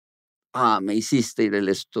Me hiciste ir el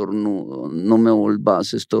estornudo, no me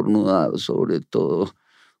volvás a estornudar, sobre todo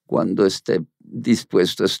cuando esté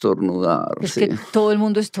dispuesto a estornudar, Es sí. que todo el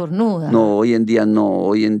mundo estornuda. No, hoy en día no,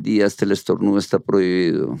 hoy en día el estornudo está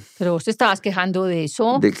prohibido. Pero vos te estabas quejando de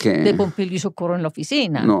eso, ¿De qué? de Pompilio y Socorro en la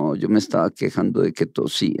oficina. No, yo me estaba quejando de que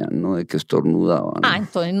tosían, no de que estornudaban.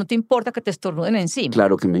 Entonces no te importa que te estornuden encima.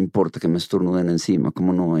 Claro que me importa que me estornuden encima,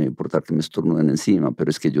 ¿cómo no me va a importar que me estornuden encima?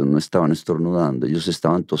 Pero es que ellos no estaban estornudando, ellos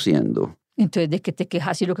estaban tosiendo. Entonces, ¿de qué te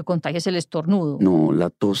quejas si lo que contagia es el estornudo? No, la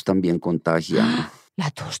tos también contagia. La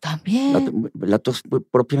tos también. La tos,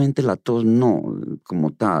 propiamente la tos no,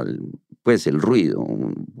 como tal, pues el ruido,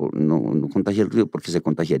 no contagia el ruido porque se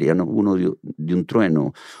contagiaría uno de un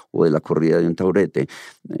trueno o de la corrida de un taurete.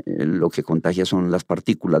 Lo que contagia son las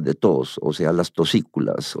partículas de tos, o sea, las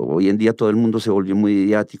tosículas. Hoy en día todo el mundo se volvió muy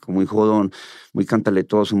idiático, muy jodón, muy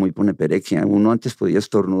cantaletoso, muy poneperequia. Uno antes podía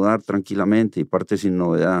estornudar tranquilamente y parte sin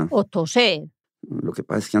novedad. O toser. Lo que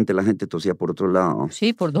pasa es que antes la gente tosía por otro lado.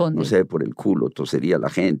 Sí, ¿por dónde? No sé, por el culo tosería la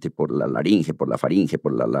gente, por la laringe, por la faringe,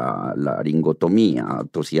 por la laringotomía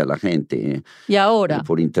tosía la gente. ¿Y ahora?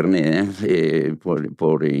 Por internet,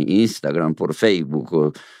 por Instagram, por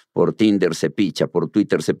Facebook, por Tinder se picha, por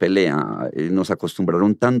Twitter se pelea. Nos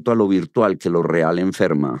acostumbraron tanto a lo virtual que lo real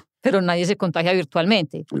enferma. Pero nadie se contagia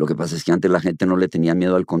virtualmente. Lo que pasa es que antes la gente no le tenía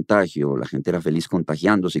miedo al contagio, la gente era feliz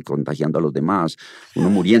contagiándose y contagiando a los demás,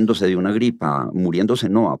 uno muriéndose de una gripa, muriéndose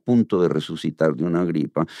no, a punto de resucitar de una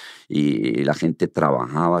gripa, y la gente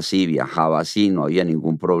trabajaba así, viajaba así, no había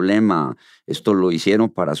ningún problema. Esto lo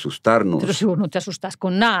hicieron para asustarnos. Pero si vos no te asustas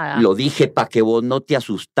con nada. Lo dije para que vos no te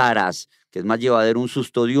asustaras, que es más llevadero un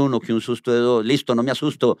susto de uno que un susto de dos. Listo, no me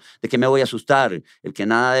asusto. ¿De qué me voy a asustar? El que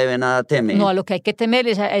nada debe, nada teme. No, a lo que hay que temer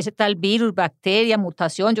es a ese tal virus, bacteria,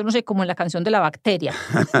 mutación, yo no sé, como en la canción de la bacteria.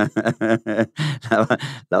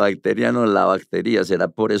 La bacteria no, la bacteria. Será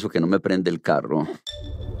por eso que no me prende el carro.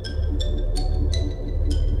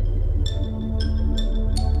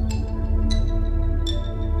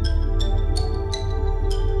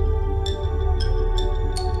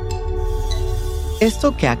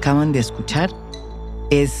 Esto que acaban de escuchar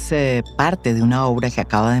es parte de una obra que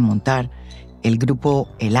acaba de montar el grupo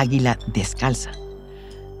El Águila Descalza.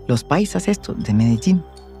 Los paisas estos de Medellín,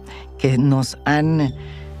 que nos han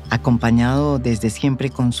acompañado desde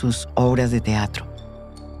siempre con sus obras de teatro.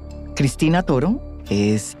 Cristina Toro,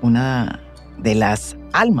 que es una de las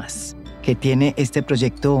almas que tiene este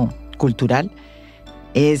proyecto cultural,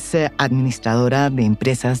 es administradora de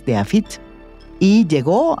empresas de AFIT, y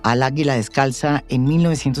llegó al Águila Descalza en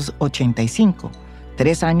 1985,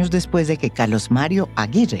 3 años después de que Carlos Mario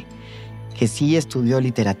Aguirre, que sí estudió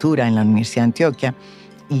literatura en la Universidad de Antioquia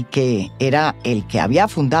y que era el que había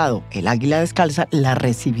fundado el Águila Descalza, la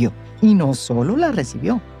recibió. Y no solo la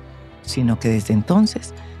recibió, sino que desde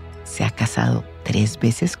entonces se ha casado 3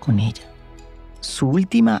 veces con ella. Su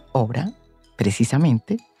última obra,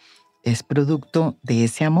 precisamente, es producto de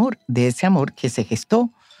ese amor que se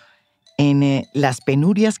gestó en las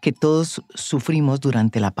penurias que todos sufrimos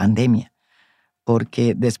durante la pandemia,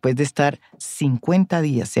 porque después de estar 50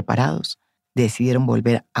 días separados, decidieron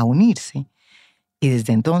volver a unirse y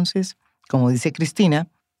desde entonces, como dice Cristina,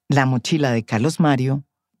 la mochila de Carlos Mario,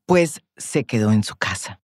 pues se quedó en su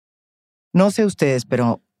casa. No sé ustedes,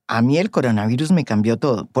 pero a mí el coronavirus me cambió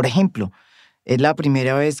todo. Por ejemplo, es la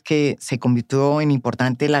primera vez que se convirtió en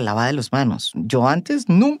importante la lavada de las manos. Yo antes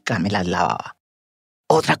nunca me las lavaba.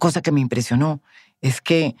 Otra cosa que me impresionó es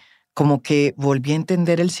que como que volví a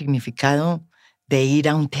entender el significado de ir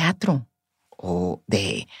a un teatro o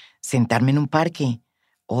de sentarme en un parque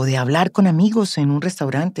o de hablar con amigos en un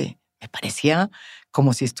restaurante. Me parecía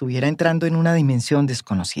como si estuviera entrando en una dimensión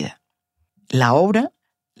desconocida. La obra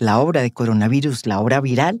de coronavirus, la obra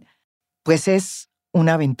viral, pues es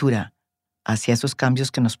una aventura hacia esos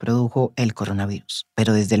cambios que nos produjo el coronavirus,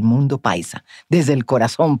 pero desde el mundo paisa, desde el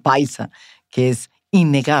corazón paisa, que es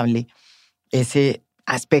innegable ese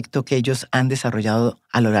aspecto que ellos han desarrollado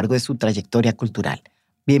a lo largo de su trayectoria cultural.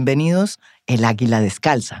 Bienvenidos, El Águila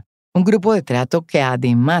Descalza, un grupo de teatro que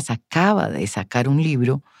además acaba de sacar un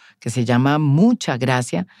libro que se llama Mucha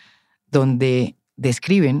Gracia, donde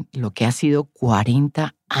describen lo que ha sido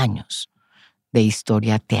 40 años de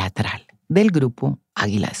historia teatral del grupo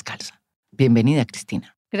Águila Descalza. Bienvenida,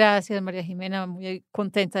 Cristina. Gracias, María Jimena. Muy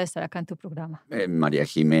contenta de estar acá en tu programa. María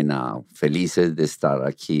Jimena, felices de estar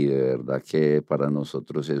aquí. De verdad que para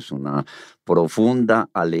nosotros es una profunda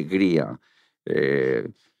alegría.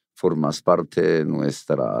 Formas parte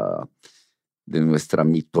nuestra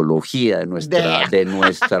mitología, de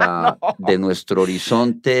nuestro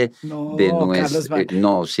horizonte, No, Carlos,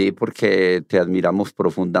 no, sí, porque te admiramos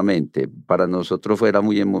profundamente. Para nosotros fue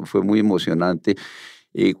muy emocionante,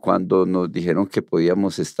 y cuando nos dijeron que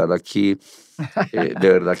podíamos estar aquí, de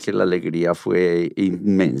verdad que la alegría fue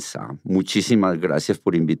inmensa. Muchísimas gracias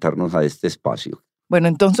por invitarnos a este espacio. Bueno,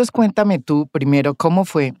 entonces cuéntame tú primero cómo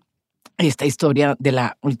fue esta historia de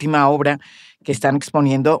la última obra que están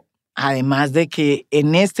exponiendo, además de que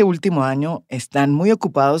en este último año están muy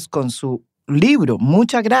ocupados con su libro,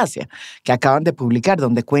 Mucha Gracia, que acaban de publicar,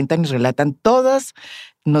 donde cuentan y relatan todas,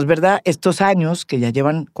 ¿no es verdad?, estos años que ya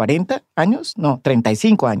llevan 40 años, no,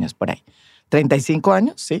 35 años por ahí. 35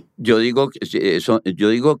 años, sí. Yo digo que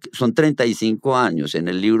son 35 años, en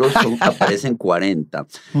el libro aparecen 40,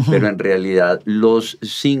 pero en realidad los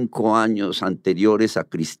 5 años anteriores a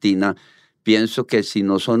Cristina, pienso que si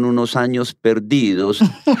no son unos años perdidos,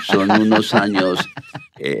 son unos años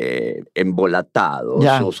embolatados,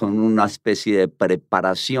 o son una especie de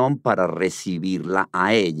preparación para recibirla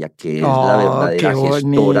a ella, que es la verdadera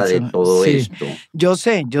gestora de todo esto. Yo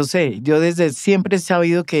sé, yo desde siempre he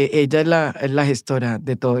sabido que ella es la gestora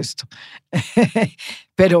de todo esto.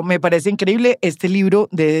 Pero me parece increíble, este libro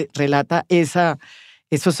relata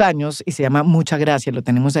esos años y se llama Mucha Gracia, lo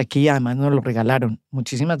tenemos aquí, además nos lo regalaron.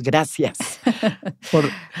 Muchísimas gracias por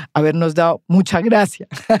habernos dado mucha gracia.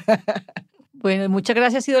 Bueno, Mucha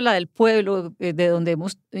Gracia ha sido la del pueblo, de donde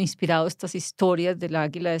hemos inspirado estas historias del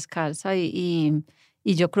Águila Descalza, y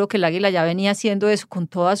yo creo que el Águila ya venía haciendo eso con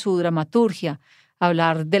toda su dramaturgia.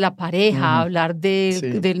 Hablar de la pareja, hablar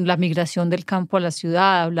de la migración del campo a la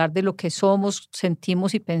ciudad, hablar de lo que somos,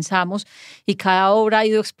 sentimos y pensamos, y cada obra ha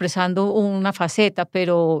ido expresando una faceta,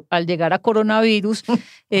 pero al llegar a coronavirus,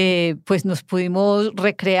 pues nos pudimos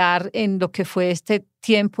recrear en lo que fue este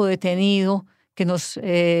tiempo detenido, que nos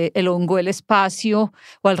elongó el espacio,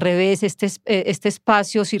 o al revés, este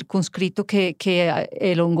espacio circunscrito que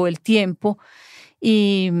elongó el tiempo,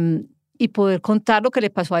 y poder contar lo que le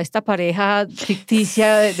pasó a esta pareja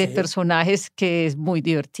ficticia de personajes, que es muy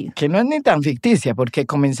divertido. Que no es ni tan ficticia, porque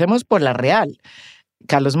comencemos por la real.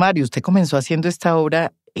 Carlos Mario, usted comenzó haciendo esta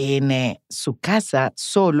obra en su casa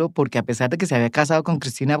solo, porque a pesar de que se había casado con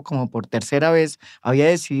Cristina como por tercera vez,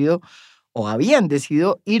 habían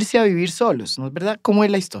decidido irse a vivir solos, ¿no es verdad? ¿Cómo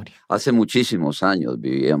es la historia? Hace muchísimos años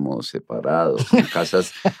vivíamos separados, en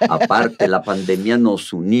casas aparte. La pandemia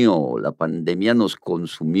nos unió, la pandemia nos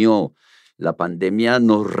consumió, la pandemia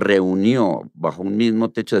nos reunió bajo un mismo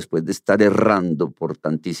techo después de estar errando por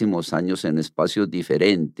tantísimos años en espacios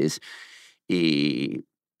diferentes. Y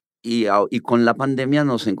con la pandemia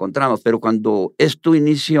nos encontramos, pero cuando esto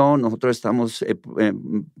inició, nosotros estamos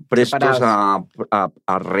prestos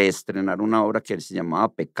a reestrenar una obra que se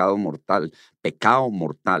llamaba Pecado Mortal,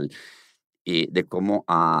 y de cómo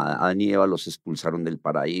a Adán y Eva los expulsaron del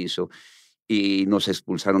paraíso, y nos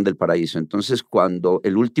expulsaron del paraíso. Entonces, cuando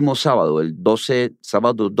el último sábado,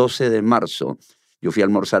 sábado 12 de marzo, yo fui a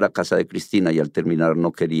almorzar a casa de Cristina, y al terminar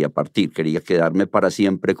no quería partir, quería quedarme para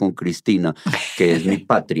siempre con Cristina, que es mi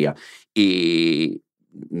patria,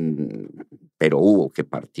 pero hubo que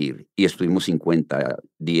partir, y estuvimos 50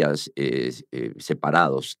 días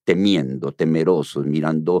separados, temerosos,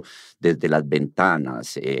 mirando desde las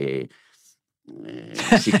ventanas,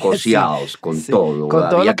 psicoseados con todo. Con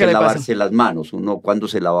todo había lo que lavarse las manos. ¿Cuándo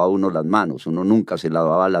se lavaba uno las manos? Uno nunca se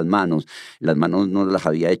lavaba las manos no las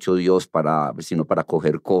había hecho Dios sino para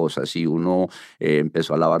coger cosas, y uno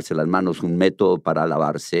empezó a lavarse las manos, un método para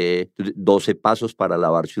lavarse, 12 pasos para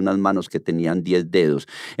lavarse unas manos que tenían 10 dedos.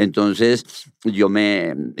 Entonces yo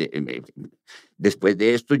después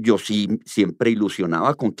de esto, yo sí siempre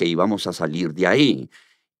ilusionaba con que íbamos a salir de ahí.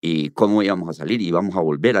 ¿Y cómo íbamos a salir? Íbamos a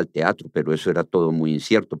volver al teatro, pero eso era todo muy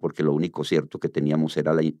incierto, porque lo único cierto que teníamos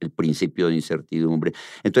era el principio de incertidumbre.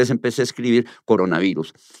 Entonces empecé a escribir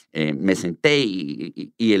coronavirus. Me senté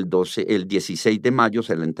y el 16 de mayo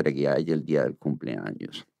se la entregué a ella el día del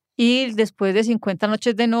cumpleaños. Y después de 50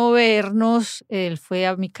 noches de no vernos, él fue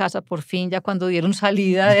a mi casa por fin, ya cuando dieron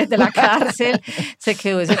salida desde la cárcel. Se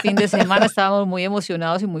quedó ese fin de semana, estábamos muy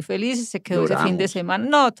emocionados y muy felices. Se quedó ese fin de semana,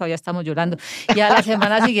 no, todavía estamos llorando. Ya la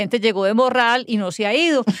semana siguiente llegó de morral y no se ha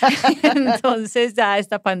ido. Entonces ya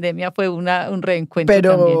esta pandemia fue un reencuentro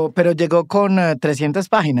también. Pero llegó con 300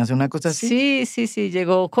 páginas, una cosa así. Sí,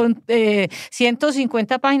 llegó con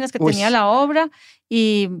 150 páginas que tenía la obra.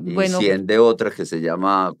 Y bueno, 100 de otra que se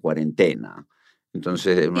llama Cuarentena.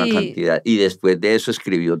 Entonces, una cantidad. Y después de eso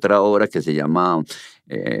escribí otra obra que se llama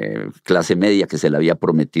Clase Media, que se le había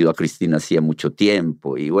prometido a Cristina hacía mucho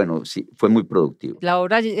tiempo. Y bueno, sí, fue muy productivo. La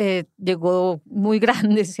obra llegó muy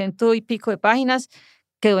grande, 100 y pico de páginas,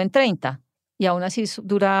 quedó en 30. y aún así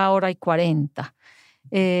dura 1 hora y 40.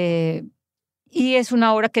 Y es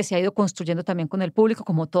una obra que se ha ido construyendo también con el público,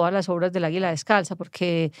 como todas las obras del Águila Descalza,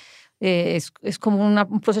 porque es como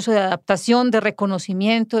un proceso de adaptación, de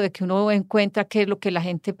reconocimiento, de que uno encuentra qué es lo que la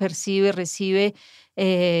gente percibe, recibe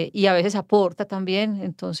y a veces aporta también.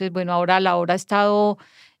 Entonces, bueno, ahora la obra ha estado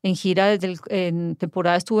en gira, en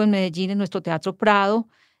temporada estuvo en Medellín, en nuestro Teatro Prado,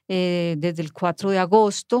 desde el 4 de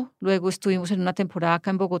agosto. Luego estuvimos en una temporada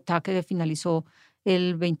acá en Bogotá que finalizó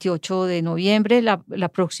el 28 de noviembre. La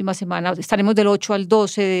próxima semana estaremos del 8 al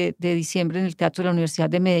 12 de diciembre en el Teatro de la Universidad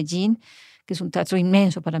de Medellín, que es un teatro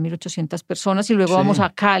inmenso para 1.800 personas. Y luego vamos a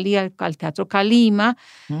Cali, al Teatro Calima,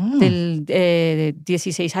 del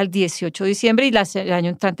 16 al 18 de diciembre. Y el año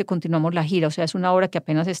entrante continuamos la gira. O sea, es una obra que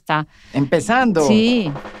apenas está empezando.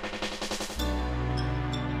 Sí.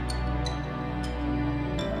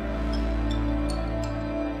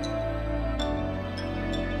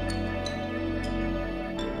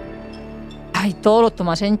 Ay, todo lo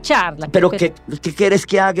tomas en charla. ¿Pero qué quieres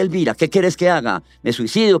que haga, Elvira? ¿Qué quieres que haga? ¿Me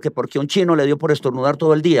suicidio? ¿Que porque un chino le dio por estornudar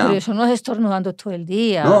todo el día? Pero eso no es estornudando todo el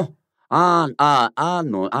día. No.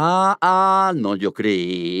 No, yo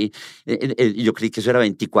creí que eso era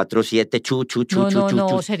 24/7,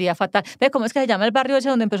 No, sería fatal. ¿Ve cómo es que se llama el barrio ese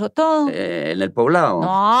donde empezó todo? En el poblado.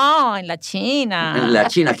 No, en la China. En la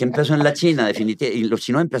China, ¿qué empezó en la China? Definitivamente. Y los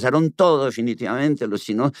chinos empezaron todo, definitivamente. Los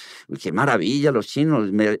chinos, qué maravilla, los chinos.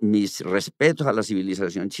 Mis respetos a la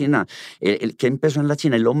civilización china. ¿Qué empezó en la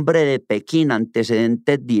China? El hombre de Pekín,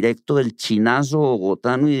 antecedente directo del chinazo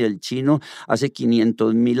bogotano y del chino hace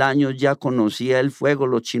 500.000 años ya conocía el fuego.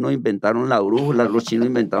 Los chinos inventaron la brújula, los chinos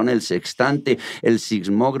inventaron el sextante, el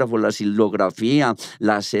sismógrafo, la silografía,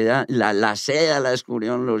 la seda la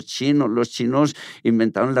descubrieron los chinos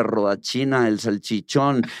inventaron la rodachina, el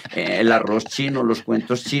salchichón, el arroz chino, los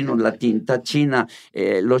cuentos chinos, la tinta china.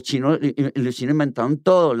 Los chinos inventaron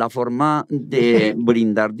todo, la forma de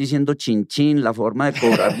brindar diciendo chin chin, la forma de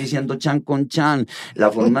cobrar diciendo chan con chan, la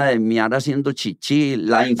forma de miar haciendo chichi,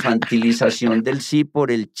 la infantilización del sí por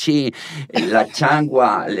el chi, la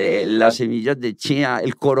changua, las semillas de chía,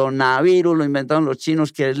 el coronavirus lo inventaron los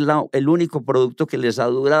chinos, que es el único producto que les ha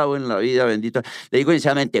durado en la vida, bendito. Le digo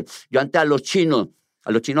sinceramente, yo antes a los chinos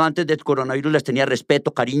antes del coronavirus les tenía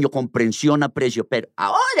respeto, cariño, comprensión, aprecio, pero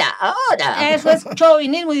ahora. Eso es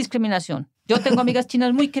chauvinismo y discriminación. Yo tengo amigas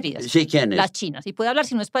chinas muy queridas. Sí, ¿quiénes? Las chinas. Y puede hablar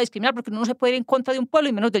si no es para discriminar, porque uno no se puede ir en contra de un pueblo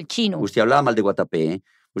y menos del chino. Usted hablaba mal de Guatapé, ¿eh?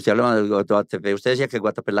 Usted hablaba de Guatapé. Usted decía que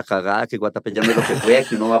Guatapé es la cagada, que Guatapé ya no es lo que fue,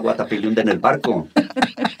 que uno va a Guatapé y le hunde en el barco.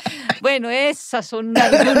 Bueno, esas son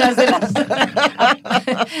algunas de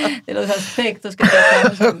los aspectos que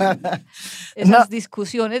tratamos en esas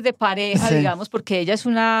discusiones de pareja, digamos, porque ella es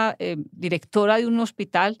una directora de un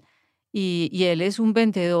hospital y él es un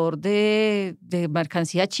vendedor de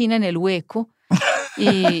mercancía china en el Hueco.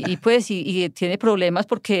 Y tiene problemas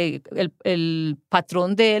porque el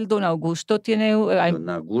patrón de él, don Augusto, tiene... Don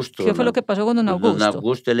Augusto. ¿Qué fue lo que pasó con don Augusto? Don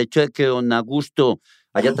Augusto, el hecho de que don Augusto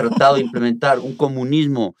haya tratado de implementar un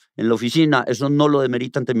comunismo en la oficina, eso no lo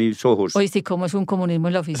demerita ante mis ojos. Oye, sí, ¿cómo es un comunismo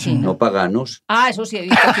en la oficina? No paganos. Eso sí he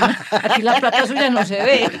visto. Aquí la plata suya no se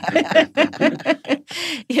ve.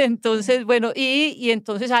 Y entonces, bueno, y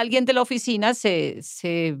entonces alguien de la oficina se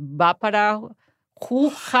va para...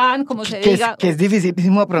 Wuhan, como se diga. Que es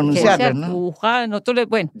dificilísimo pronunciar, ¿no? Wuhan,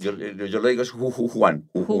 bueno. Yo lo digo es Juan.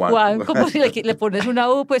 Juan, como si le pones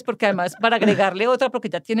una U, pues porque además para agregarle otra, porque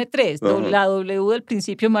ya tiene 3. La W del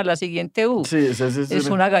principio más la siguiente U. Sí. Es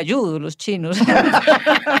un agalludo, los chinos.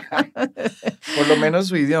 Por lo menos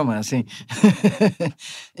su idioma, sí.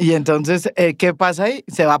 Y entonces, ¿qué pasa ahí?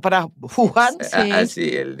 ¿Se va para Wuhan?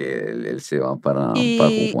 Sí, él se va para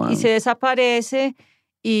Wuhan. Y se desaparece.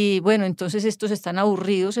 Y bueno, entonces estos están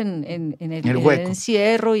aburridos en el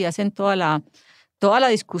encierro y hacen toda la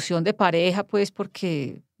discusión de pareja, pues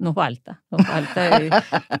porque nos falta.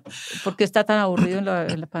 ¿Por qué está tan aburrido en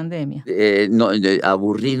la pandemia?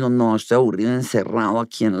 Aburrido no, estoy aburrido encerrado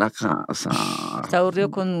aquí en la casa. ¿Está aburrido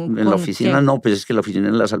en la oficina? ¿Quién? No, pues es que la oficina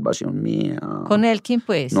es la salvación mía. ¿Con Elkin,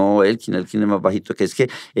 pues? No, Elkin es más bajito, que es que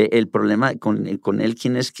el problema con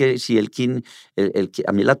Elkin es que si Elkin,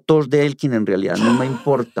 a mí la tos de Elkin en realidad no me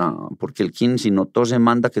importa, porque Elkin si no tose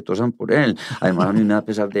manda que tosan por él. Además a mí me da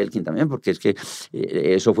pesar de Elkin también, porque es que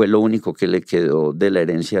eso fue lo único que le quedó de la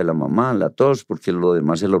herencia herencia de la mamá, la tos, porque lo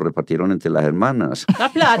demás se lo repartieron entre las hermanas.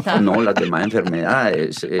 La plata. No, las demás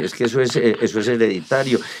enfermedades. Es que eso es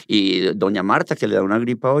hereditario. Y doña Marta, que le da una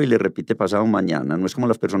gripa hoy, le repite pasado mañana. No es como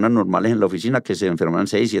las personas normales en la oficina que se enferman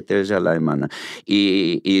 6, 7 veces a la semana.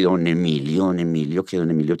 Y don Emilio, que don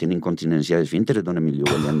Emilio tiene incontinencia de esfínteres, don Emilio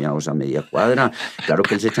huele a miados a media cuadra. Claro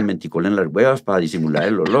que él se echa menticol en las huevas para disimular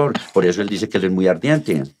el olor. Por eso él dice que él es muy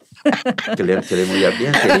ardiente. Que él es muy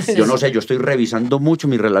ardiente. Yo no sé, yo estoy revisando mucho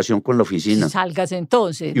mi relación con la oficina. Salgas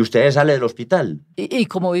entonces. ¿Y ustedes salen del hospital? ¿Y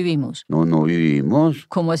cómo vivimos? No vivimos.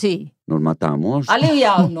 ¿Cómo así? Nos matamos.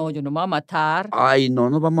 Aliviado, no, yo no me voy a matar. Ay, no,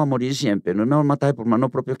 nos vamos a morir siempre. No es mejor matar por mano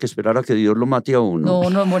propia que esperar a que Dios lo mate a uno. No,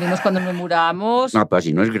 nos morimos cuando nos muramos. Ah, pues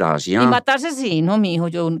así no es gracia. Y matarse sí, no, mijo.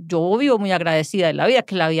 Yo vivo muy agradecida de la vida,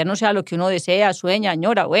 que la vida no sea lo que uno desea, sueña,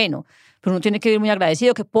 añora, bueno. Pero uno tiene que vivir muy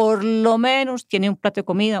agradecido que por lo menos tiene un plato de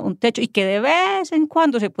comida, un techo y que de vez en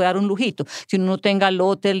cuando se puede dar un lujito. Que uno no tenga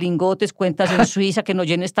lotes, lingotes, cuentas en Suiza, que no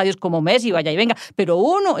llene estadios como Messi, vaya y venga. Pero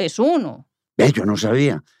uno es uno. Yo no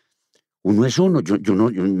sabía. Uno es uno, yo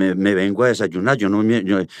me vengo a desayunar, yo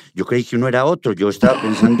creí que uno era otro, yo estaba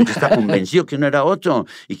pensando, yo estaba convencido que uno era otro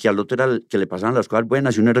y que al otro era el que le pasaban las cosas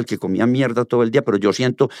buenas y uno era el que comía mierda todo el día, pero yo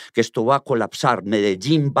siento que esto va a colapsar,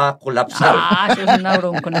 Medellín va a colapsar. Eso es una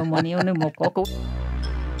bronconeumonía, un neumococo.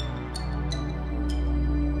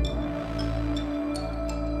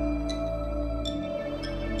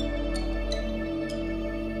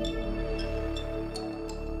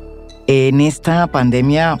 En esta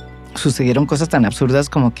pandemia sucedieron cosas tan absurdas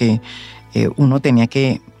como que uno tenía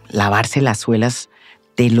que lavarse las suelas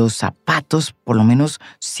de los zapatos por lo menos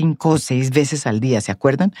 5 o 6 veces al día, ¿se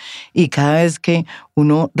acuerdan? Y cada vez que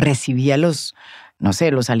uno recibía los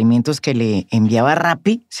alimentos que le enviaba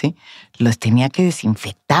Rappi, ¿sí? Los tenía que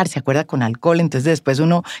desinfectar, ¿se acuerda? Con alcohol. Entonces después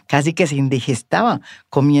uno casi que se indigestaba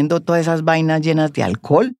comiendo todas esas vainas llenas de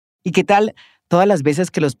alcohol. ¿Y qué tal todas las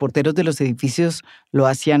veces que los porteros de los edificios lo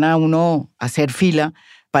hacían a uno hacer fila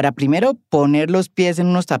para primero poner los pies en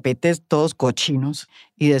unos tapetes todos cochinos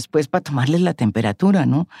y después para tomarles la temperatura,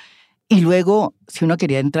 ¿no? Y luego, si uno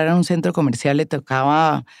quería entrar a un centro comercial, le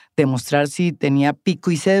tocaba demostrar si tenía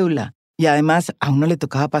pico y cédula. Y además, a uno le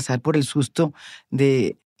tocaba pasar por el susto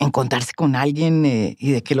de encontrarse con alguien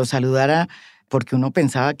y de que lo saludara, porque uno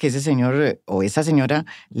pensaba que ese señor o esa señora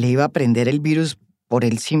le iba a prender el virus por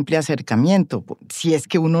el simple acercamiento, si es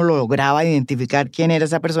que uno lograba identificar quién era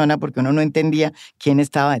esa persona, porque uno no entendía quién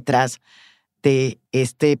estaba detrás de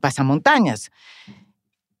este pasamontañas.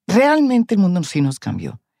 Realmente el mundo sí nos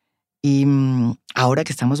cambió. Y ahora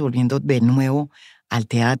que estamos volviendo de nuevo al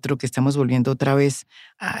teatro, que estamos volviendo otra vez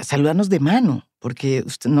a saludarnos de mano, porque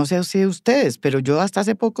no sé si ustedes, pero yo hasta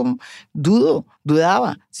hace poco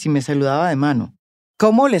dudaba si me saludaba de mano.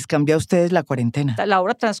 ¿Cómo les cambió a ustedes la cuarentena? La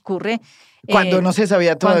obra transcurre... Cuando no se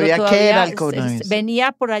sabía todavía qué era el coronavirus.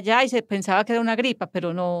 Venía por allá y se pensaba que era una gripa,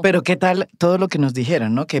 pero no... Pero qué tal todo lo que nos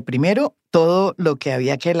dijeron, ¿no? Que primero todo lo que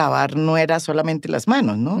había que lavar no era solamente las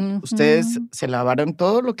manos, ¿no? Uh-huh. Ustedes se lavaron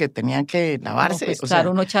todo lo que tenían que lavarse. No, pues, claro,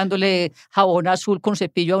 uno echándole jabón azul con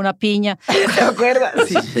cepillo a una piña. ¿Te acuerdas?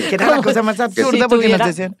 Sí, que era la cosa más absurda porque nos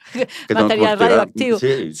decían... Material radioactivo.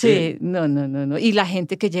 Sí. No. Y la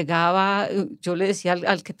gente que llegaba, yo le decía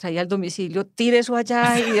al que traía el domicilio, tire eso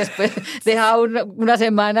allá y después dejaba una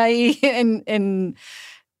semana ahí en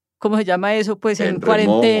 ¿cómo se llama eso? Pues en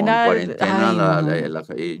cuarentena.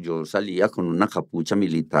 Yo salía con una capucha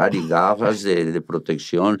militar y gafas de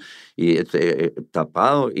protección y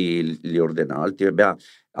tapado y le ordenaba al tío, vea,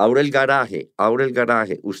 abre el garaje,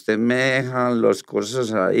 usted me deja las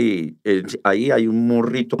cosas ahí, ahí hay un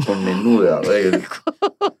morrito con menuda.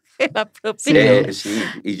 La propia. Sí,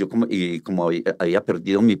 y yo como había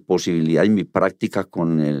perdido mi posibilidad y mi práctica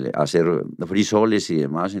con el hacer frisoles y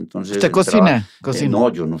demás, entonces... ¿Usted cocina?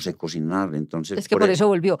 No, yo no sé cocinar, entonces... Es que por eso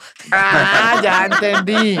volvió. Ya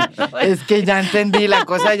entendí. Es que ya entendí, la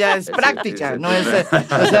cosa ya es práctica, no es...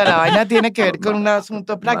 O sea, la vaina tiene que ver con un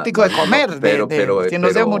asunto práctico de comer, que no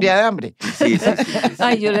se moría de hambre. Sí.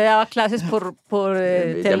 Ay, yo le daba clases por teléfono.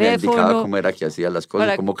 Ella me indicaba cómo era que hacía las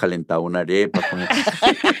cosas, cómo calentaba una arepa,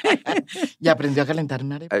 ¿Y aprendió a calentar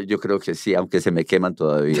una arepa? Yo creo que sí, aunque se me queman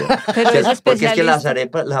todavía. Porque es que las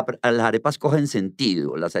arepas cogen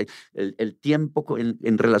sentido. El tiempo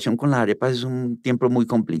en relación con las arepas es un tiempo muy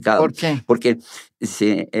complicado. ¿Por qué? Porque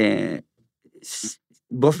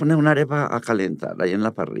vos pones una arepa a calentar ahí en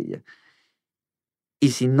la parrilla y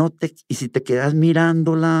si te quedas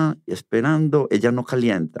mirándola, esperando, ella no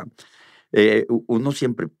calienta. Uno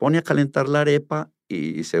siempre pone a calentar la arepa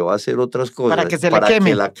y se va a hacer otras cosas. Para que se le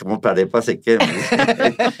queme. Para que la arepa se queme.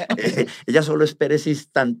 Ella solo espera ese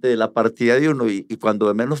instante de la partida de uno y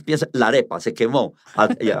cuando menos piensa, la arepa se quemó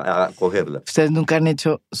a cogerla. ¿Ustedes nunca han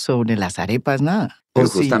hecho sobre las arepas nada? Pero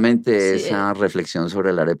justamente Sí. esa reflexión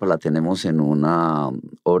sobre la arepa la tenemos en una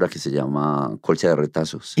obra que se llama Colcha de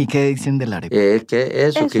Retazos. ¿Y qué dicen de la arepa?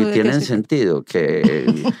 Que tienen sentido,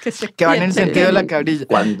 que Que van en el sentido de la cabrilla.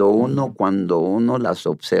 cuando uno las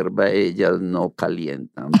observa, ellas no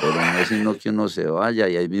calientan, pero no es sino que uno se vaya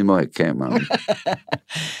y ahí mismo se queman.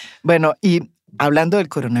 Bueno, y hablando del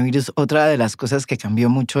coronavirus, otra de las cosas que cambió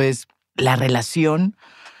mucho es la relación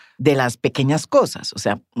de las pequeñas cosas, o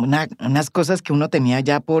sea, unas cosas que uno tenía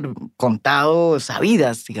ya por contado,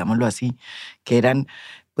 sabidas, digámoslo así, que eran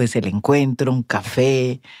pues el encuentro, un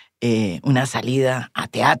café, una salida a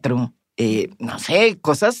teatro, no sé,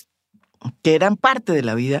 cosas que eran parte de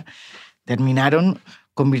la vida, terminaron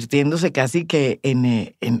convirtiéndose casi que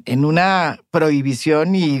en una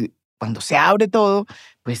prohibición y cuando se abre todo,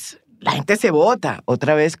 pues la gente se bota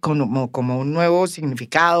otra vez como un nuevo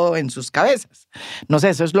significado en sus cabezas. No sé,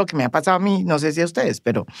 eso es lo que me ha pasado a mí, no sé si a ustedes,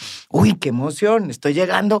 pero ¡uy, qué emoción! Estoy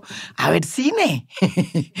llegando a ver cine,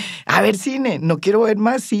 a ver cine. No quiero ver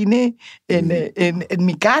más cine en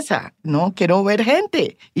mi casa, ¿no? Quiero ver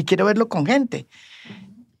gente y quiero verlo con gente.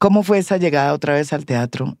 ¿Cómo fue esa llegada otra vez al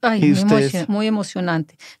teatro? Ay, ¿Y ustedes? muy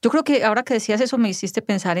emocionante. Yo creo que ahora que decías eso me hiciste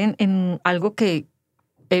pensar en algo que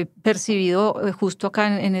he percibido justo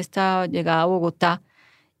acá en esta llegada a Bogotá,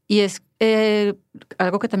 y es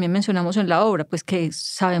algo que también mencionamos en la obra, pues que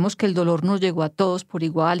sabemos que el dolor nos llegó a todos por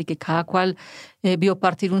igual y que cada cual vio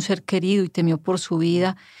partir un ser querido y temió por su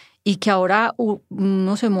vida, y que ahora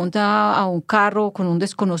uno se monta a un carro con un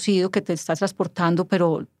desconocido que te está transportando,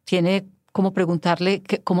 pero tiene como preguntarle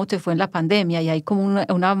cómo te fue en la pandemia, y hay como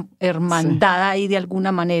una hermandad ahí de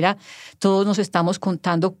alguna manera. Todos nos estamos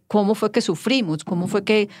contando cómo fue que sufrimos, cómo fue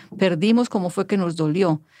que perdimos, cómo fue que nos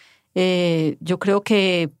dolió. Yo creo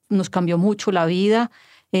que nos cambió mucho la vida.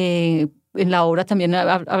 En la obra también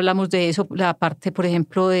hablamos de eso, la parte, por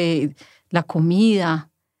ejemplo, de la comida,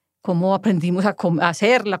 cómo aprendimos a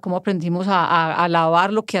hacerla, cómo aprendimos a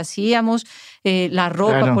lavar lo que hacíamos, la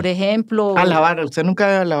ropa, Claro. por ejemplo. A lavar, ¿usted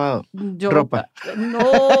nunca ha lavado ropa? No,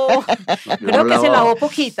 Yo creo no que se lavaba. lavó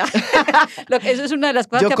poquita. Eso es una de las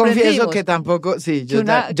cosas Yo que confieso aprendimos. que tampoco, sí, yo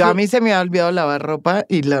Que a mí se me ha olvidado lavar ropa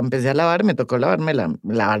y la empecé a lavar, me tocó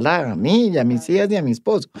lavarla a mí y a mis hijas y a mi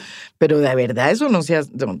esposo. Pero de verdad eso no se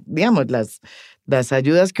hace, digamos, las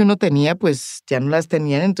ayudas que uno tenía, pues ya no las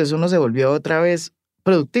tenían, entonces uno se volvió otra vez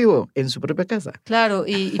productivo en su propia casa. Claro,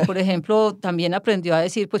 y por ejemplo, también aprendió a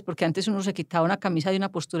decir, pues porque antes uno se quitaba una camisa de una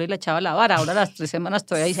postura y la echaba a lavar, ahora a las 3 semanas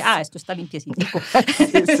todavía dice, esto está limpiecito.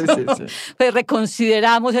 Sí. Pues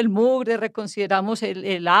reconsideramos el mugre, reconsideramos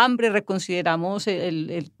el hambre, reconsideramos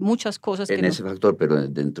muchas cosas. En ese factor, pero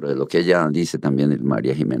dentro de lo que ella dice también,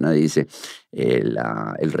 María Jimena dice,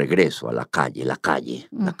 el regreso a la calle. La calle,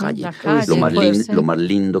 Lo más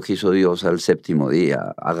lindo que hizo Dios al séptimo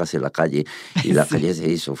día, hágase la calle, y la calle se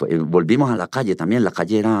hizo. Volvimos a la calle también, la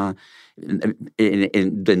calle era,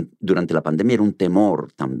 durante la pandemia era un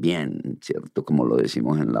temor también, ¿cierto? Como lo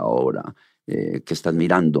decimos en la obra. Que estás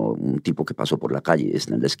mirando un tipo que pasó por la calle,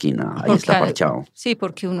 está en la esquina, ahí está parchado. Sí,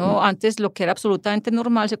 porque uno antes lo que era absolutamente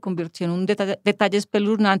normal se convirtió en un detalle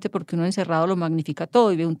espeluznante, porque uno encerrado lo magnifica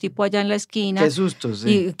todo y ve un tipo allá en la esquina. Qué susto, sí.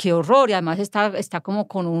 Y qué horror, y además está como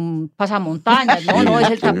con un pasamontañas, no es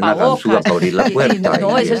el Tiene una tapabocas. ganzúa para abrir la puerta.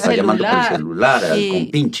 No, es el está llamando por el celular. celular, al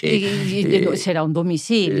compinche. Será un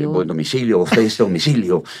domicilio. Buen domicilio, este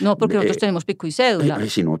domicilio. No, porque nosotros tenemos pico y cédula.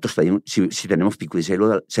 Si nosotros si tenemos pico y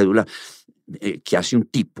cédula, ¿qué hace un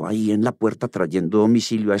tipo ahí en la puerta trayendo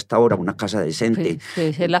domicilio a esta hora, una casa decente?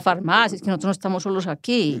 Pues es la farmacia, es que nosotros no estamos solos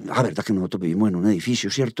aquí. Verdad que nosotros vivimos en un edificio,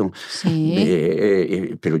 ¿cierto?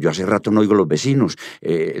 Sí. Pero yo hace rato no oigo los vecinos.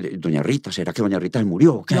 Doña Rita, ¿será que doña Rita se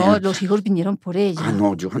murió? ¿Qué? No, los hijos vinieron por ella.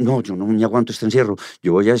 Yo no me aguanto este encierro.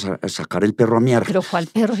 Yo voy a sacar el perro a miar. Pero ¿cuál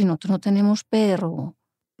perro? Si nosotros no tenemos perro.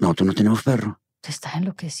 Nosotros no tenemos perro. Te estás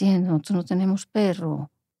enloqueciendo, nosotros no tenemos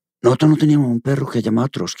perro. Nosotros no teníamos un perro que se llamaba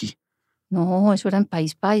Trotsky. No, eso era en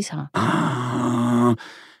País Paisa.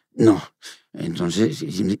 No. Entonces,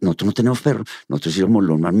 nosotros no tenemos perro. Nosotros somos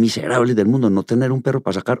los más miserables del mundo, no tener un perro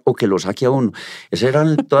para sacar o que lo saque a uno. Esas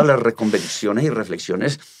eran todas las reconvenciones y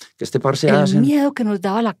reflexiones que este par se hace. El miedo que nos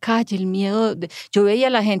daba la calle, el miedo. Yo veía a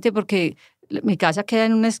la gente porque mi casa queda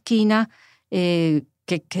en una esquina que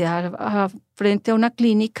queda frente a una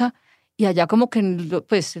clínica, Y allá como que,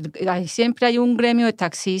 pues, ahí siempre hay un gremio de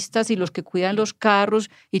taxistas y los que cuidan los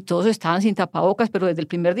carros y todos estaban sin tapabocas, pero desde el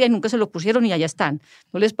primer día nunca se lo pusieron y allá están.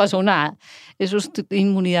 No les pasó nada. Eso es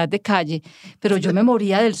inmunidad de calle. Pero yo me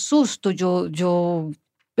moría del susto. Yo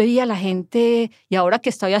veía a la gente y ahora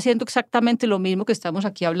que estoy haciendo exactamente lo mismo que estamos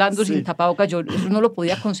aquí hablando sin tapabocas, yo eso no lo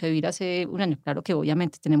podía concebir hace un año. Claro que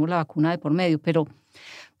obviamente tenemos la vacuna de por medio, pero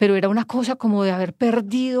era una cosa como de haber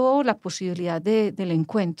perdido la posibilidad del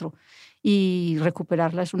encuentro y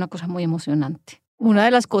recuperarla es una cosa muy emocionante. Una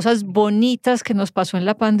de las cosas bonitas que nos pasó en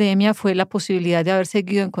la pandemia fue la posibilidad de haber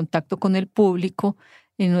seguido en contacto con el público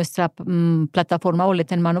en nuestra plataforma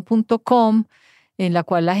boletaenmano.com, en la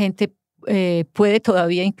cual la gente puede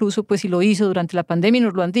todavía, incluso pues si lo hizo durante la pandemia y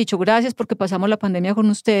nos lo han dicho, gracias porque pasamos la pandemia con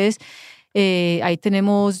ustedes. Ahí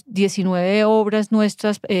tenemos 19 obras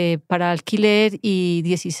nuestras para alquiler y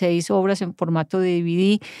 16 obras en formato de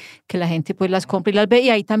DVD que la gente pues las compra y las ve, y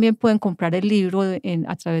ahí también pueden comprar el libro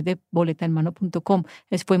a través de boletaenmano.com.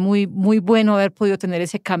 Fue muy, muy bueno haber podido tener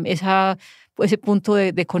ese punto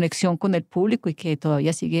de conexión con el público y que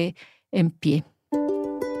todavía sigue en pie.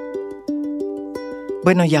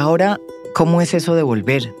 Bueno, y ahora, ¿cómo es eso de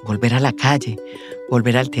volver a la calle,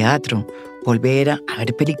 volver al teatro, volver a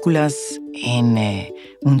ver películas en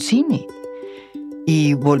un cine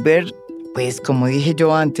y volver, pues como dije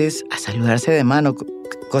yo antes, a saludarse de mano,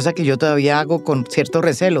 cosa que yo todavía hago con cierto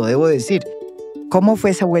recelo, debo decir? ¿Cómo fue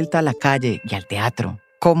esa vuelta a la calle y al teatro?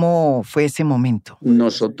 ¿Cómo fue ese momento?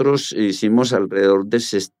 Nosotros hicimos alrededor de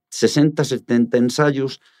 60, 70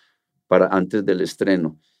 ensayos para antes del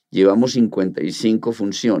estreno. Llevamos 55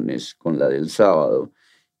 funciones con la del sábado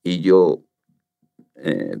y yo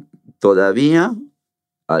todavía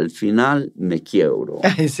al final me quiebro.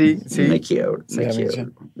 Ay, sí. Me quiebro.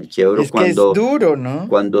 Es que es duro, ¿no?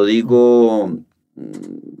 Cuando digo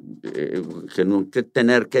que no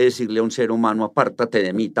tener que decirle a un ser humano, apártate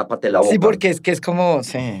de mí, tápate la boca. Sí, porque es como,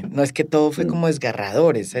 no es que todo fue como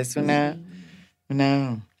desgarrador, esa es una,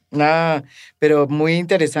 pero muy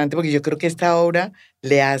interesante porque yo creo que esta obra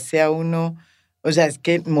le hace a uno, o sea, es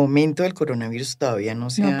que el momento del coronavirus todavía no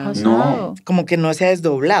se ha... No. Como que no se ha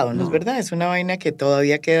desdoblado, ¿no es verdad? Es una vaina que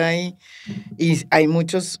todavía queda ahí y hay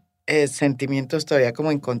muchos sentimientos todavía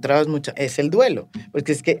como encontrados, es el duelo,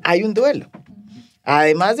 porque es que hay un duelo.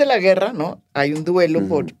 Además de la guerra, ¿no? Hay un duelo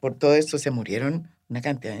por todo esto, se murieron una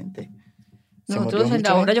cantidad de gente. Nosotros en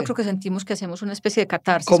la obra yo creo que sentimos que hacemos una especie de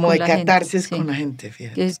catarsis como con de la catarsis gente. Con la gente,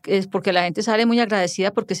 fíjate. Es porque la gente sale muy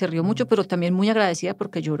agradecida porque se rió mucho, pero también muy agradecida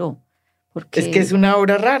porque lloró. Es que es una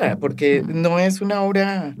obra rara, porque no es una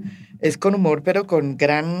obra, es con humor, pero con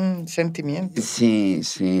gran sentimiento. Sí.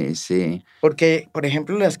 Porque, por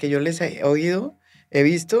ejemplo, las que yo les he oído, he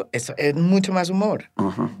visto, es mucho más humor.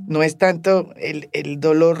 Ajá. No es tanto el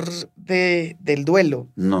dolor del duelo,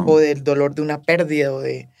 no. O del dolor de una pérdida,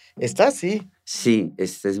 Está así. Sí,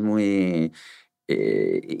 este es muy...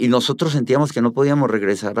 y nosotros sentíamos que no podíamos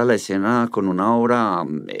regresar a la escena con una obra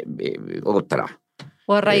otra.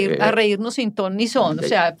 O a reírnos sin ton ni son, o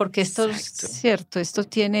sea, porque esto es cierto, esto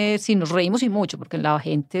tiene, si nos reímos y mucho, porque la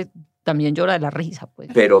gente también llora de la risa, pues.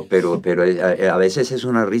 Pero a veces es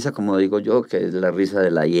una risa, como digo yo, que es la risa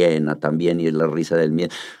de la hiena también y es la risa del miedo.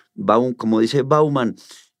 Como dice Bauman,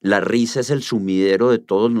 la risa es el sumidero de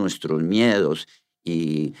todos nuestros miedos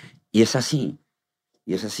y es así.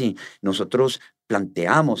 Y es así. Nosotros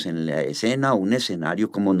planteamos en la escena un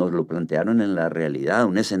escenario como nos lo plantearon en la realidad,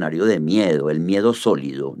 un escenario de miedo, el miedo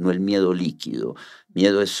sólido, no el miedo líquido.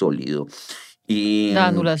 Miedo es sólido. Y la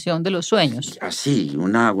anulación de los sueños. Así,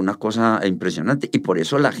 una cosa impresionante. Y por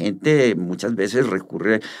eso la gente muchas veces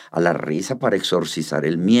recurre a la risa para exorcizar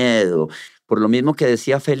el miedo. Por lo mismo que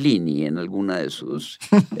decía Fellini en alguna de sus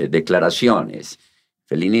declaraciones.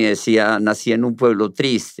 Fellini decía, nací en un pueblo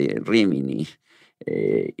triste, Rimini.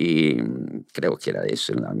 Y creo que era de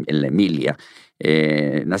eso, en la Emilia.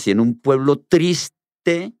 Nací en un pueblo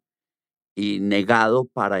triste y negado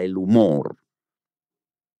para el humor,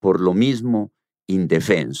 por lo mismo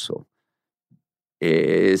indefenso.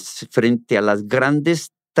 Frente a las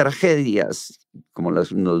grandes tragedias, como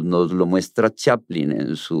nos lo muestra Chaplin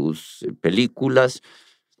en sus películas,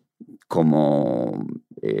 como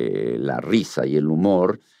la risa y el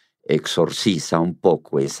humor, exorciza un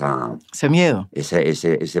poco ese miedo,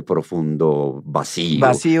 ese profundo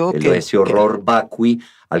vacío, ese horror vacui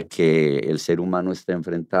al que el ser humano está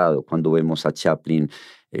enfrentado. Cuando vemos a Chaplin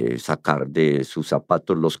sacar de sus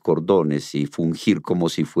zapatos los cordones y fungir como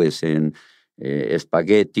si fuesen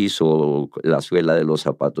espaguetis o la suela de los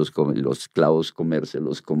zapatos, los clavos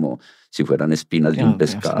comérselos como si fueran espinas de un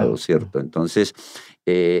pescado, ¿cierto? Entonces,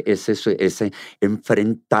 es eso, ese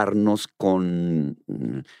enfrentarnos con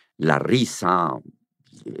la risa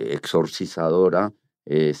exorcizadora,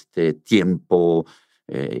 este tiempo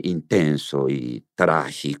intenso y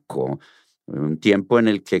trágico, un tiempo en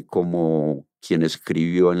el que, como quien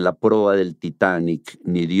escribió en la proa del Titanic,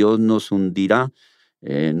 ni Dios nos hundirá,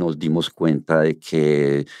 nos dimos cuenta de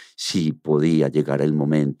que sí podía llegar el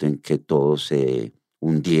momento en que todo se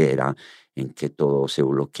hundiera, en que todo se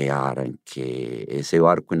bloqueara, en que ese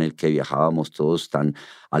barco en el que viajábamos todos tan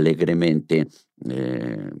alegremente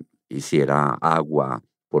hiciera agua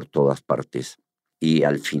por todas partes. Y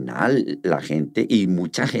al final la gente, y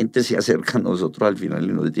mucha gente se acerca a nosotros al final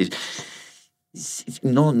y nos dice,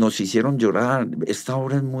 no, nos hicieron llorar, esta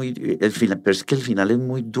obra es muy, el final, pero es que el final es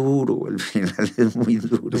muy duro, el final es muy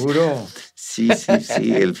duro. ¿Duro? Sí,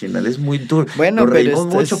 el final es muy duro. Bueno, nos reímos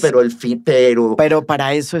mucho, pero el fin, pero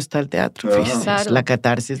para eso está el teatro, fíjese, claro. es la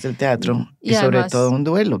catarsis del teatro y además, sobre todo un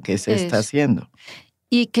duelo que se está haciendo.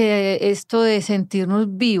 Y que esto de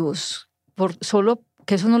sentirnos vivos, solo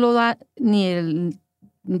que eso no lo da ni el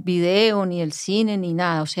video, ni el cine, ni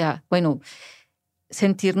nada. O sea, bueno,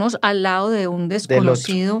 sentirnos al lado de un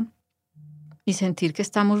desconocido y sentir que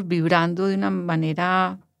estamos vibrando de una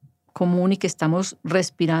manera común y que estamos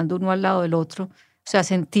respirando uno al lado del otro. O sea,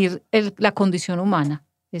 sentir la condición humana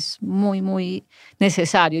es muy, muy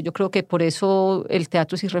necesario. Yo creo que por eso el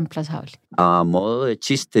teatro es irreemplazable. A modo de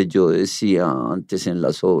chiste, yo decía antes en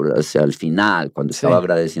las obras, al final, cuando estaba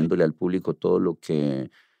agradeciéndole al público todo lo que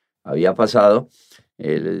había pasado,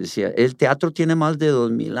 él decía, el teatro tiene más de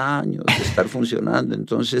 2000 años de estar funcionando,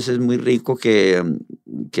 entonces es muy rico que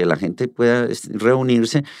la gente pueda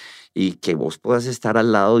reunirse y que vos puedas estar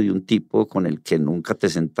al lado de un tipo con el que nunca te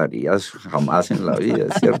sentarías jamás en la vida,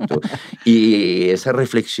 ¿cierto? Y esa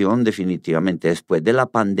reflexión definitivamente después de la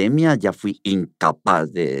pandemia ya fui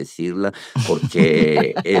incapaz de decirla,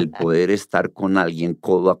 porque el poder estar con alguien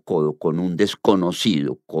codo a codo, con un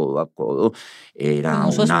desconocido codo a codo, era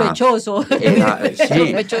un sospechoso.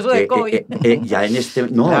 Sospechoso de COVID. Ya en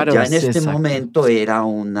este momento era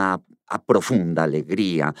una profunda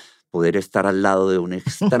alegría poder estar al lado de un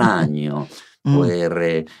extraño,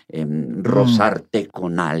 poder rozarte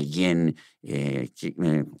con alguien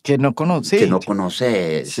que no conoces. Que no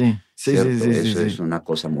conoces. Sí. Eso es una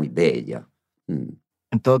cosa muy bella.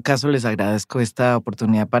 En todo caso, les agradezco esta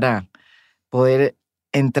oportunidad para poder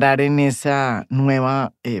entrar en esa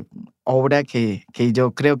nueva obra que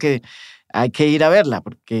yo creo que hay que ir a verla,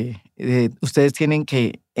 porque ustedes tienen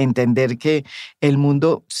que entender que el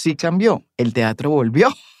mundo sí cambió, el teatro volvió.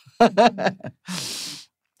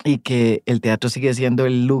 Y que el teatro sigue siendo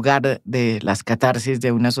el lugar de las catarsis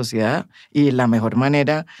de una sociedad y la mejor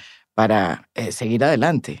manera para seguir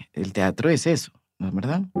adelante. El teatro es eso, ¿no es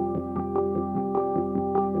verdad?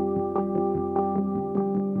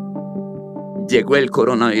 Llegó el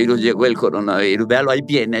coronavirus. Véalo, ahí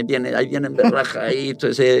viene en berrajadito,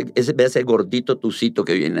 ese gordito tucito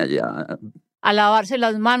que viene allá. A lavarse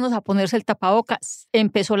las manos, a ponerse el tapabocas,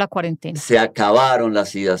 empezó la cuarentena. Se acabaron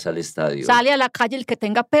las idas al estadio. Sale a la calle el que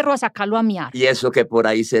tenga perro a sacarlo a miar. Y eso que por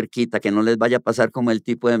ahí cerquita, que no les vaya a pasar como el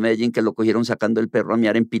tipo de Medellín que lo cogieron sacando el perro a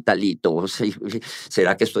miar en Pitalito. O sea,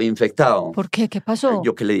 ¿será que estoy infectado? ¿Por qué? ¿Qué pasó?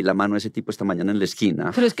 Yo que le di la mano a ese tipo esta mañana en la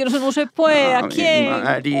esquina. Pero es que eso no se puede. ¿A quién?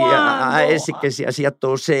 María, ¿cuándo? a ese que se hacía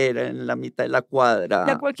toser en la mitad de la cuadra.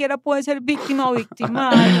 Ya cualquiera puede ser víctima o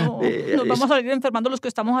victimario. Nos vamos a salir enfermando los que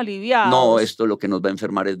estamos aliviados. No, esto lo que nos va a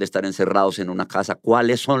enfermar es de estar encerrados en una casa.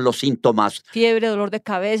 ¿Cuáles son los síntomas? Fiebre, dolor de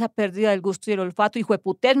cabeza, pérdida del gusto y el olfato,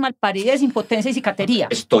 hijueputés, malparidez, impotencia y cicatería.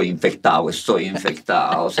 Estoy infectado.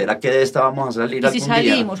 ¿Será que de esta vamos a salir algún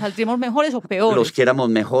día? Y si ¿saldremos mejores o peores? Los que éramos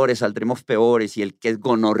mejores, saldremos peores. Y el que es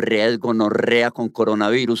gonorrea con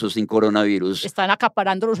coronavirus o sin coronavirus. Están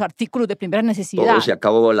acaparando los artículos de primera necesidad. Todo se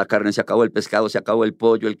acabó, la carne se acabó, el pescado se acabó, el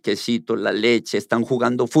pollo, el quesito, la leche. Están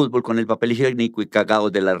jugando fútbol con el papel higiénico y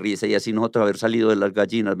cagados de la risa. Y así nosotros haber salido de las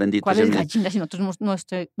gallinas, bendito sea. ¿Cuáles gallinas? Si nosotros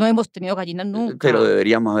no hemos tenido gallinas nunca. Pero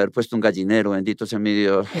deberíamos haber puesto un gallinero, bendito sea mi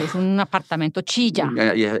Dios. Es un apartamento chilla.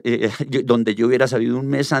 Donde yo hubiera sabido un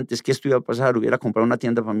mes antes que esto iba a pasar, hubiera comprado una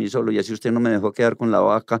tienda para mí solo, y así usted no me dejó quedar con la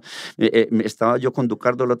vaca. Estaba yo con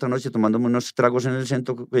Ducardo la otra noche tomándome unos tragos en el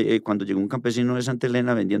centro, cuando llegó un campesino de Santa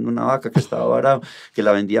Elena vendiendo una vaca que estaba barata, que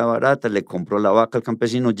la vendía barata, le compró la vaca al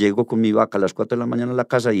campesino, llego con mi vaca a las 4 de la mañana a la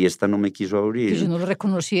casa y esta no me quiso abrir. Yo no lo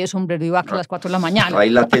reconocí de sombrero y vaca. a las 4 de la mañana. Ahí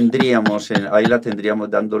la tendríamos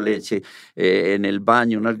dando leche en el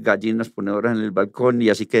baño, unas gallinas ponedoras en el balcón, y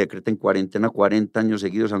así que decreten cuarentena 40 años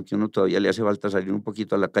seguidos, aunque uno todavía le hace falta salir un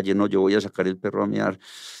poquito a la calle. No, yo voy a sacar el perro a mear.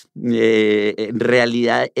 En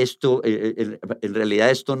realidad esto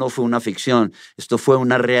no fue una ficción, esto fue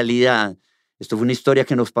una realidad, esto fue una historia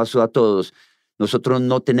que nos pasó a todos. Nosotros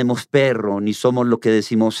no tenemos perro, ni somos lo que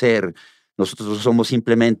decimos ser. Nosotros somos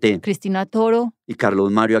simplemente Cristina Toro y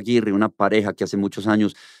Carlos Mario Aguirre, una pareja que hace muchos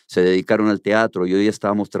años se dedicaron al teatro, y hoy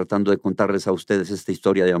estábamos tratando de contarles a ustedes esta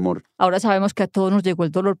historia de amor. Ahora sabemos que a todos nos llegó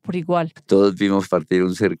el dolor por igual. Todos vimos partir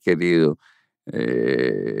un ser querido.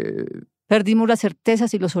 Perdimos las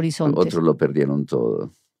certezas y los horizontes. Otros lo perdieron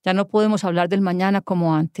todo. Ya no podemos hablar del mañana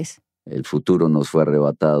como antes. El futuro nos fue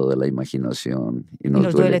arrebatado de la imaginación y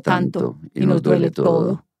nos duele tanto y nos duele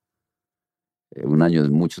todo. Un año es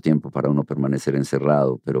mucho tiempo para uno permanecer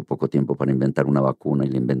encerrado, pero poco tiempo para inventar una vacuna, y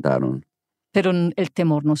la inventaron. Pero el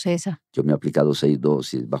temor no cesa. Yo me he aplicado 6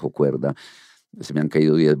 dosis bajo cuerda. Se me han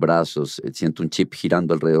caído 10 brazos, siento un chip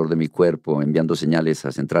girando alrededor de mi cuerpo, enviando señales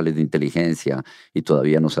a centrales de inteligencia, y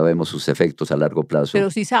todavía no sabemos sus efectos a largo plazo. Pero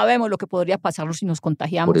sí sabemos lo que podría pasarnos si nos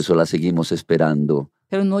contagiamos. Por eso la seguimos esperando.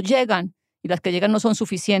 Pero no llegan, y las que llegan no son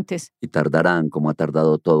suficientes. Y tardarán como ha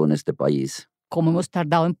tardado todo en este país. Como hemos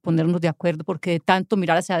tardado en ponernos de acuerdo, porque de tanto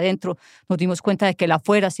mirar hacia adentro nos dimos cuenta de que el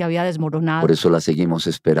afuera se había desmoronado. Por eso la seguimos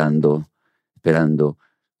esperando,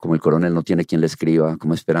 como el coronel no tiene quien le escriba,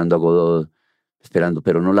 como esperando a Godot. Esperando,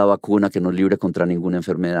 pero no la vacuna que nos libre contra ninguna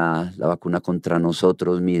enfermedad, la vacuna contra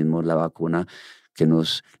nosotros mismos, la vacuna que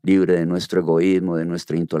nos libre de nuestro egoísmo, de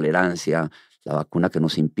nuestra intolerancia, la vacuna que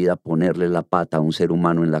nos impida ponerle la pata a un ser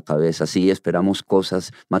humano en la cabeza. Sí, esperamos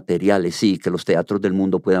cosas materiales, sí, que los teatros del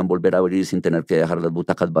mundo puedan volver a abrir sin tener que dejar las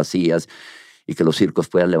butacas vacías, y que los circos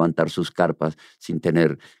puedan levantar sus carpas sin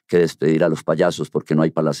tener que despedir a los payasos porque no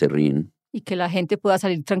hay palacerrín. Y que la gente pueda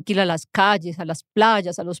salir tranquila a las calles, a las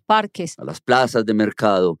playas, a los parques. A las plazas de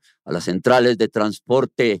mercado, a las centrales de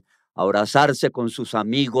transporte, a abrazarse con sus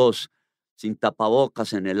amigos, sin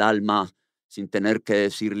tapabocas en el alma, sin tener que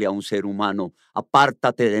decirle a un ser humano,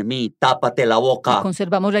 apártate de mí, tápate la boca. Y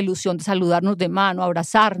conservamos la ilusión de saludarnos de mano,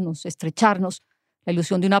 abrazarnos, estrecharnos, la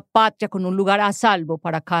ilusión de una patria con un lugar a salvo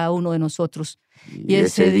para cada uno de nosotros. Y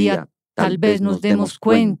ese día tal vez nos demos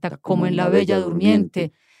cuenta, como en la Bella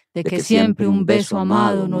Durmiente, de que siempre un beso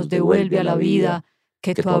amado nos devuelve a la vida,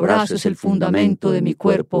 que tu abrazo es el fundamento de mi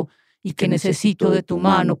cuerpo y que necesito de tu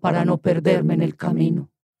mano para no perderme en el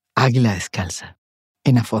camino. Águila Descalza,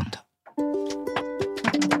 en A Fondo.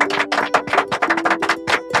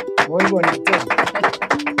 Muy bonito.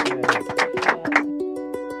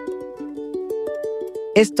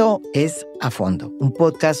 Esto es A Fondo, un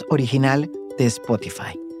podcast original de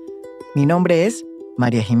Spotify. Mi nombre es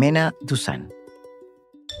María Jimena Duzán.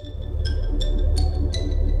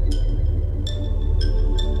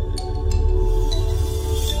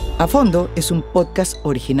 A Fondo es un podcast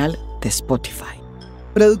original de Spotify.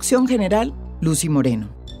 Producción general, Lucy Moreno.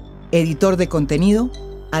 Editor de contenido,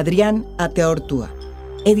 Adrián Ateortúa.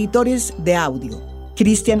 Editores de audio,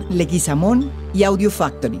 Cristian Leguizamón y Audio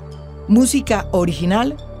Factory. Música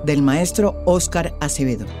original del maestro Óscar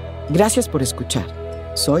Acevedo. Gracias por escuchar.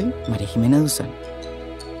 Soy María Jimena Duzán.